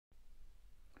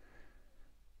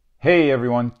Hey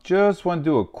everyone, just want to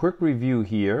do a quick review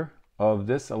here of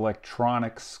this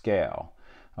electronic scale.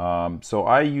 So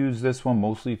I use this one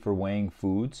mostly for weighing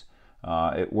foods.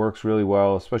 It works really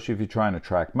well, especially if you're trying to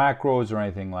track macros or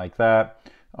anything like that.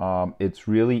 It's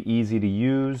really easy to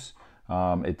use.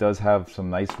 It does have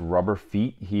some nice rubber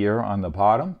feet here on the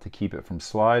bottom to keep it from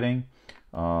sliding.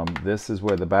 This is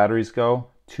where the batteries go,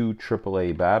 2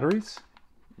 AAA batteries.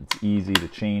 It's easy to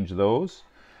change those.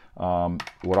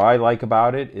 What I like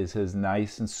about it is his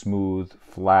nice and smooth,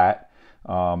 flat,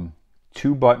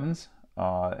 2 buttons,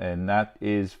 and that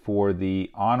is for the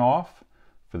on-off,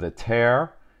 for the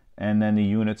tare, and then the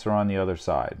units are on the other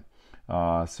side.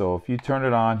 So if you turn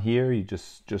it on here, you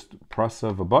just press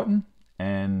of a button,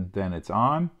 and then it's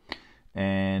on,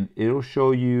 and it'll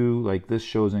show you, like this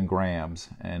shows in grams,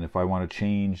 and if I want to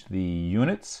change the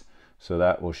units, so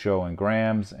that will show in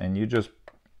grams, and you just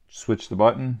switch the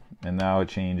button and now it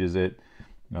changes it.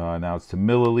 Now it's to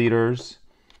milliliters.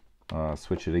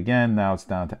 Switch it again, now it's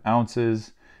down to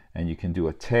ounces, and you can do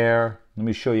a tare. Let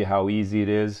me show you how easy it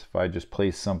is. If I just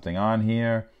place something on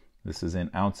here, this is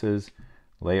in ounces,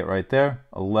 lay it right there,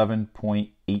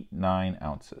 11.89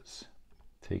 ounces.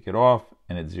 Take it off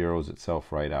and it zeroes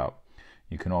itself right out.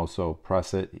 You can also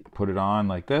press it, put it on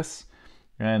like this,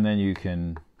 and then you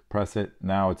can press it.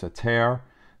 Now it's a tare,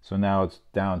 so now it's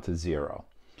down to 0.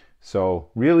 So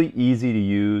really easy to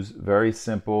use, very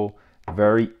simple,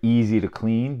 very easy to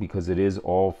clean because it is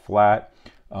all flat.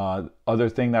 Other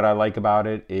thing that I like about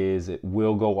it is it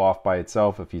will go off by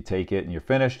itself if you take it and you're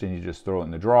finished and you just throw it in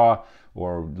the drawer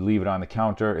or leave it on the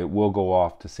counter. It will go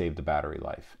off to save the battery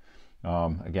life.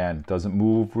 Again, it doesn't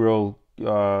move real,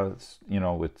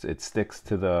 it sticks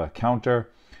to the counter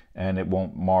and it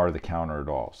won't mar the counter at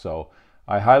all. So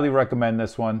I highly recommend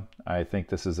this one. I think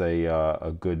this is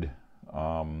a good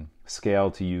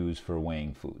scale to use for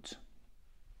weighing foods.